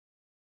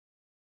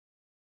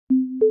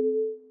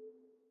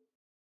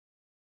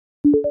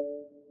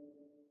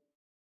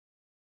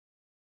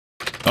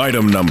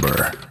Item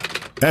Number: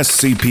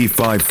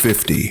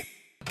 SCP-550.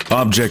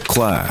 Object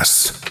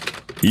Class: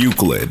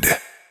 Euclid.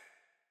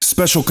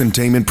 Special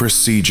Containment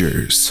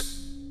Procedures: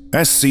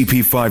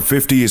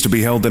 SCP-550 is to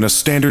be held in a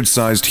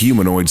standard-sized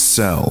humanoid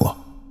cell.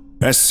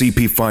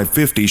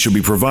 SCP-550 should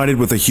be provided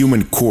with a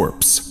human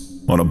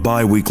corpse on a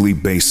bi-weekly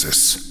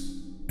basis.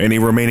 Any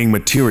remaining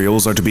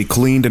materials are to be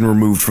cleaned and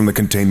removed from the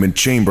containment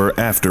chamber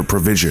after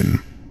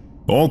provision.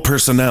 All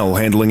personnel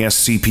handling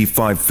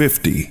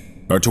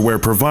SCP-550 are to wear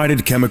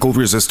provided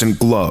chemical-resistant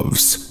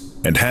gloves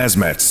and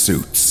hazmat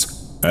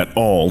suits at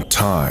all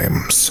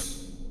times.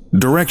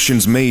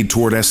 Directions made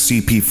toward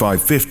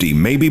SCP-550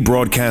 may be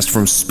broadcast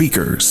from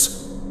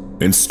speakers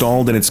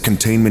installed in its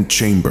containment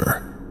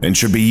chamber and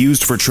should be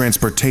used for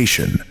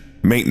transportation,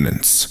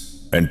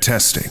 maintenance, and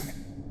testing.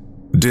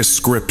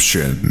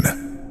 Description: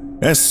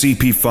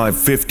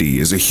 SCP-550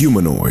 is a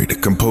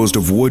humanoid composed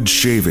of wood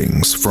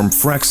shavings from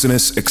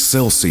Fraxinus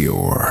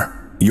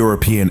excelsior,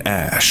 European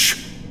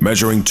ash,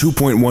 measuring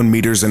 2.1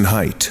 meters in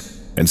height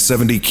and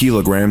 70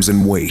 kilograms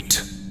in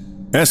weight.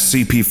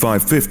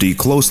 SCP-550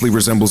 closely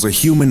resembles a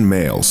human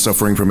male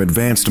suffering from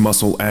advanced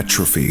muscle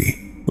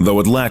atrophy, though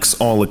it lacks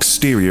all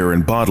exterior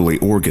and bodily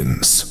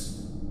organs.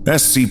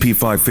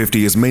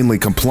 SCP-550 is mainly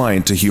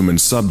compliant to human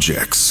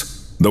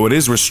subjects, though it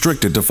is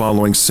restricted to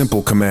following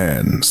simple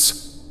commands.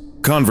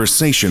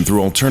 Conversation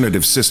through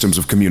alternative systems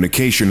of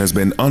communication has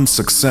been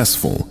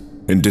unsuccessful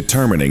in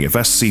determining if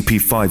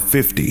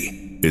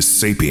SCP-550 is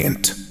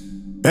sapient.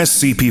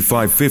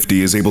 SCP-550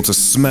 is able to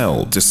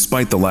smell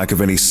despite the lack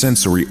of any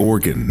sensory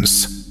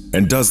organs,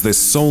 and does this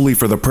solely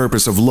for the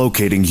purpose of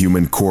locating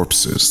human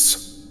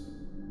corpses.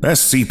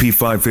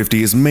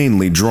 SCP-550 is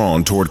mainly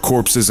drawn toward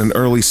corpses in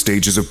early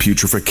stages of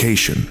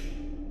putrefaction.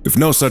 If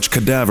no such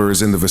cadaver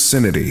is in the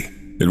vicinity,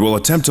 it will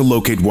attempt to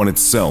locate one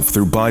itself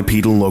through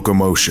bipedal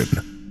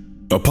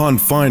locomotion. Upon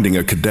finding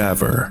a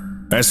cadaver,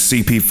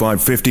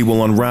 SCP-550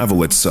 will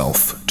unravel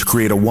itself to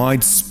create a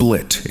wide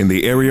split in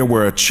the area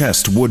where a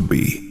chest would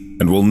be,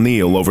 and will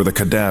kneel over the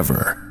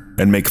cadaver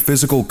and make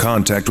physical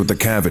contact with the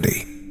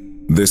cavity.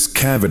 This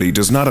cavity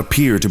does not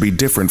appear to be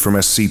different from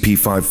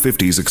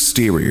SCP-550's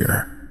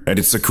exterior, and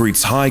it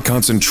secretes high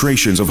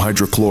concentrations of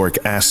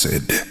hydrochloric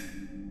acid.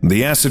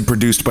 The acid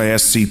produced by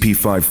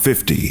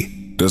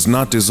SCP-550 does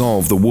not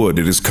dissolve the wood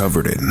it is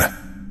covered in.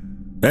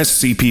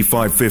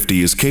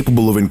 SCP-550 is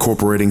capable of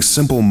incorporating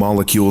simple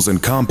molecules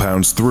and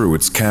compounds through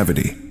its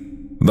cavity.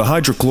 The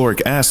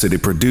hydrochloric acid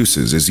it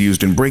produces is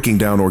used in breaking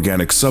down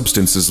organic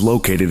substances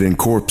located in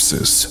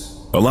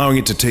corpses, allowing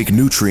it to take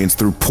nutrients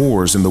through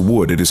pores in the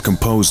wood it is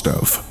composed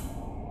of.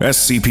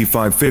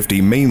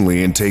 SCP-550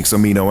 mainly intakes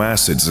amino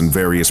acids and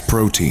various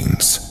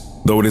proteins,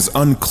 though it is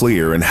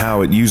unclear in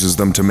how it uses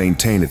them to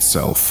maintain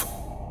itself.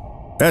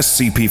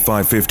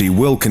 SCP-550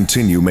 will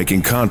continue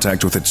making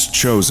contact with its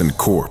chosen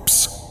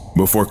corpse,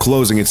 before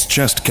closing its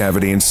chest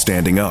cavity and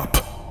standing up.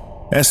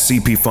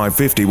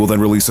 SCP-550 will then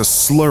release a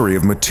slurry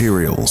of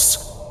materials,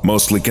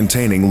 mostly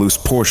containing loose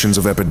portions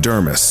of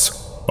epidermis,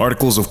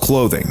 articles of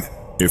clothing,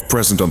 if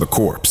present on the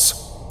corpse,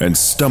 and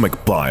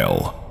stomach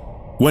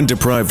bile. When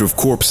deprived of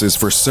corpses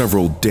for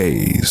several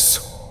days,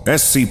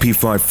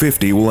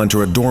 SCP-550 will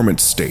enter a dormant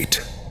state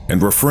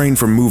and refrain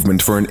from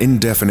movement for an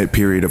indefinite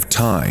period of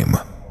time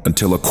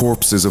until a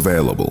corpse is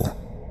available.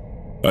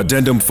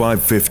 Addendum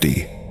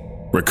 550.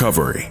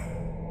 Recovery.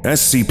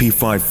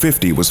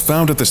 SCP-550 was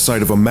found at the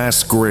site of a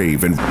mass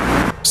grave in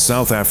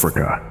South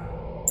Africa.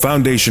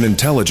 Foundation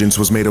intelligence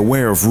was made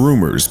aware of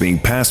rumors being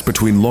passed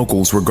between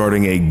locals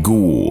regarding a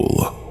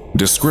Ghûl,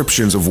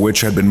 descriptions of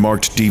which had been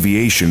marked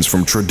deviations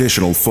from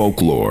traditional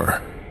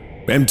folklore.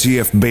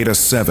 MTF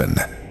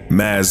Beta-7,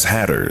 Maz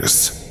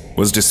Hatters,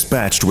 was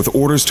dispatched with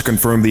orders to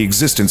confirm the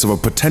existence of a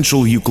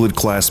potential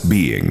Euclid-class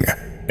being,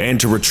 and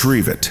to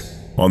retrieve it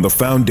on the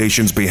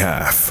Foundation's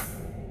behalf.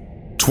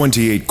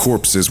 28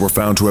 corpses were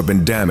found to have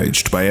been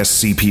damaged by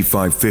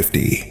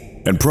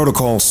SCP-550, and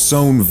Protocol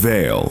Sown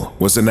Veil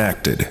was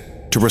enacted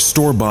to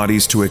restore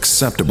bodies to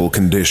acceptable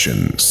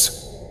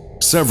conditions.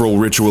 Several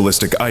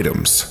ritualistic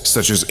items,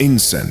 such as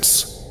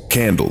incense,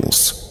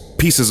 candles,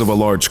 pieces of a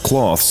large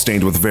cloth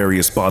stained with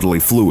various bodily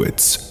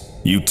fluids,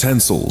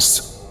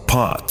 utensils,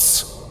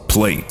 pots,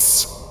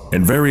 plates,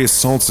 and various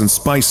salts and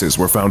spices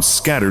were found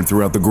scattered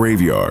throughout the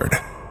graveyard.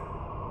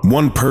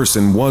 One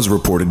person was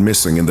reported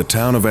missing in the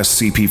town of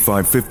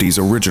SCP-550's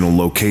original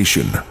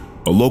location,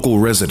 a local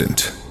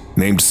resident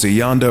named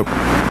Siyanda.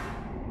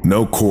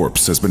 No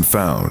corpse has been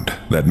found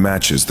that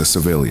matches the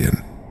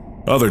civilian.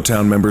 Other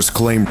town members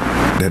claim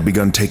had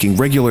begun taking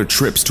regular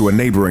trips to a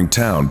neighboring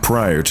town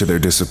prior to their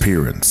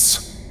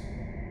disappearance.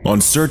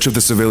 On search of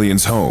the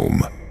civilian's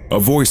home, a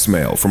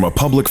voicemail from a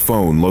public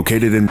phone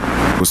located in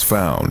was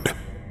found.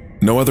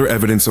 No other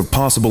evidence of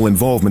possible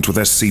involvement with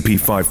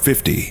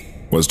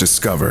SCP-550 was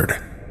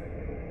discovered.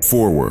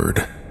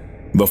 Forward.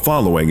 The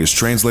following is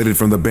translated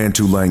from the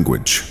Bantu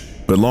language,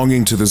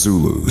 belonging to the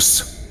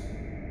Zulus.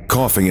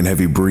 Coughing and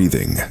heavy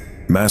breathing,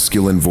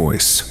 masculine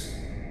voice.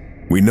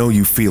 We know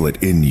you feel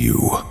it in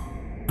you.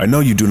 I know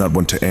you do not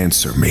want to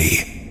answer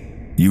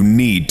me. You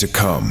need to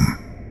come.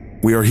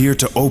 We are here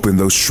to open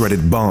those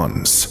shredded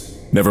bonds.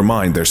 Never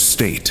mind their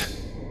state.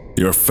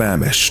 You're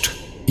famished,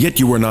 yet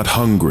you are not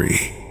hungry.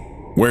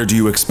 Where do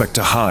you expect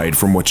to hide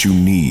from what you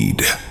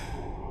need?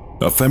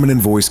 A feminine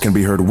voice can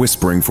be heard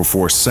whispering for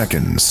 4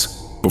 seconds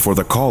before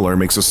the caller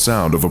makes a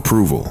sound of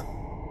approval.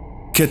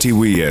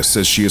 Ketiwiye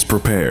says she is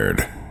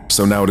prepared,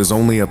 so now it is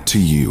only up to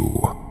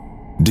you.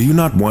 Do you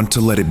not want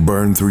to let it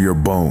burn through your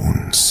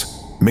bones,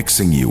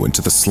 mixing you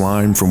into the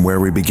slime from where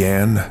we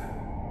began?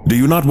 Do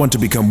you not want to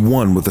become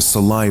one with the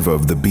saliva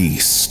of the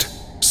beast,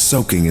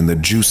 soaking in the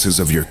juices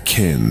of your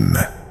kin?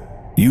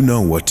 You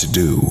know what to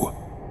do.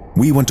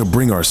 We want to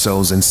bring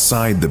ourselves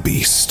inside the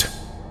beast.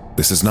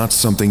 This is not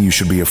something you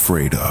should be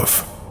afraid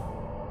of.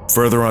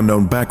 Further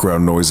unknown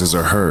background noises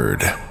are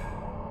heard.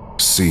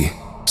 See,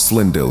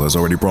 Slindil has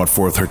already brought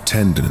forth her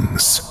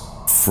tendons,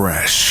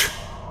 fresh.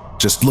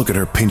 Just look at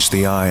her pinch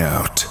the eye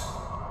out.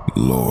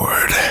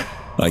 Lord,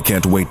 I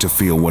can't wait to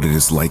feel what it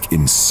is like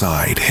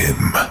inside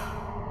him.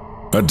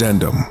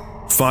 Addendum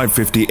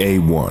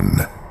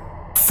 550A1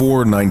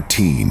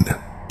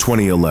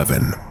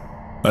 4/19/2011.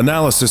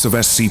 Analysis of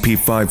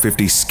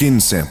SCP-550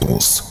 skin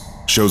samples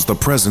shows the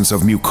presence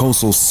of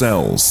mucosal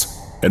cells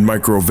and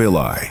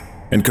microvilli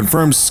and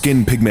confirms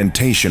skin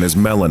pigmentation as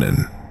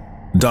melanin.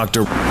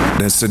 Dr.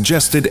 has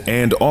suggested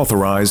and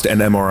authorized an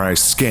MRI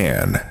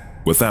scan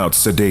without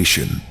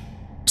sedation.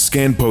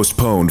 Scan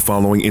postponed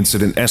following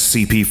Incident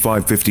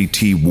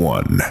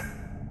SCP-550-T1.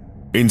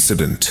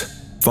 Incident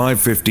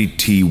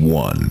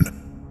 550-T1.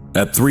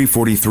 At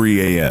 3:43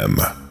 a.m.,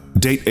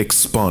 date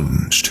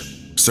expunged.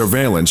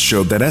 Surveillance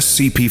showed that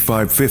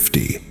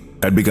SCP-550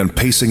 had begun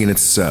pacing in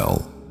its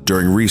cell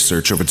during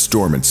research of its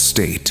dormant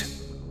state.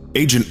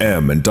 Agent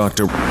M and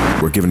Dr.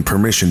 were given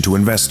permission to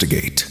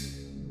investigate.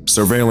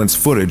 Surveillance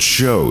footage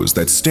shows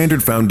that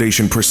standard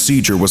Foundation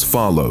procedure was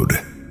followed,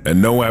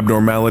 and no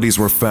abnormalities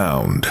were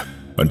found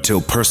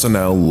until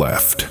personnel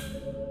left.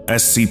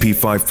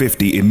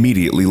 SCP-550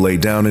 immediately lay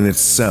down in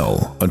its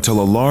cell until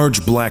a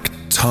large black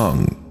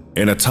tongue,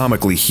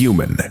 anatomically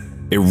human,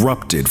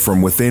 erupted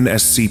from within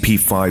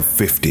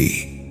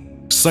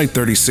SCP-550.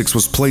 Site-36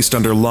 was placed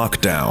under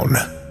lockdown,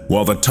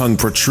 while the tongue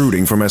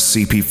protruding from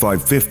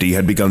SCP-550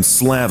 had begun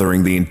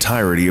slathering the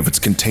entirety of its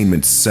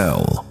containment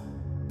cell.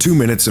 2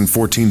 minutes and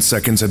 14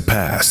 seconds had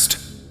passed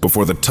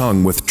before the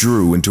tongue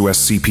withdrew into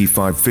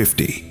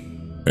SCP-550.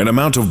 An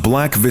amount of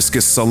black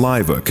viscous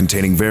saliva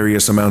containing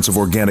various amounts of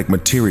organic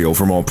material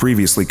from all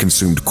previously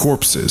consumed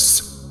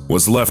corpses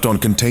was left on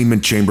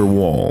containment chamber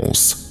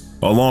walls,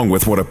 along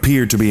with what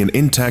appeared to be an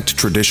intact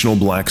traditional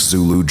black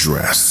Zulu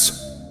dress.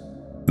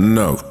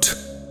 Note: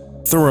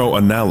 thorough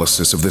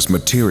analysis of this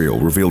material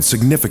revealed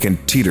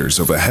significant titers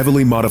of a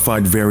heavily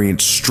modified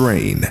variant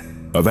strain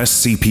of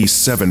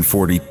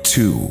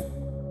SCP-742.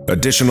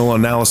 Additional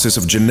analysis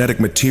of genetic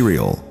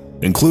material,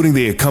 including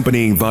the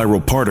accompanying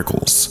viral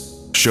particles,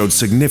 showed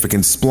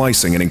significant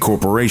splicing and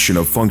incorporation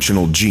of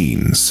functional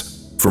genes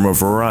from a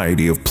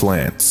variety of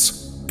plants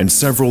and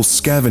several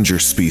scavenger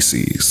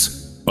species,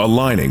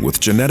 aligning with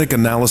genetic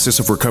analysis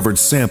of recovered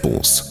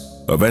samples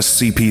of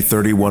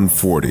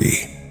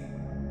SCP-3140.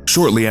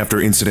 Shortly after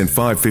Incident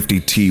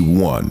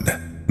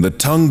 550-T1, the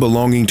tongue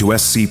belonging to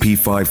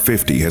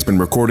SCP-550 has been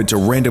recorded to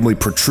randomly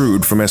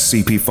protrude from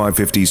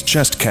SCP-550's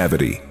chest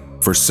cavity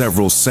for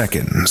several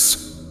seconds.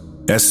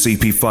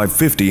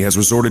 SCP-550 has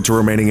resorted to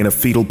remaining in a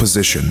fetal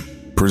position,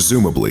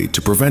 presumably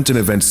to prevent an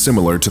event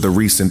similar to the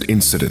recent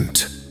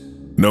incident.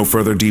 No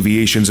further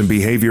deviations in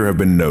behavior have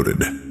been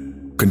noted.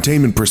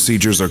 Containment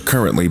procedures are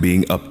currently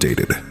being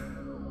updated.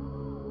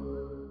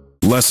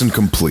 Lesson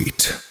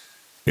complete.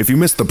 If you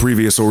missed the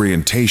previous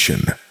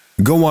orientation,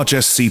 go watch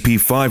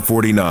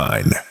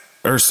SCP-549,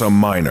 Ursa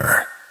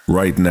Minor,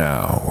 right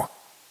now.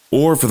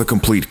 Or for the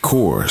complete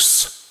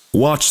course,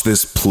 watch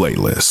this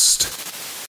playlist.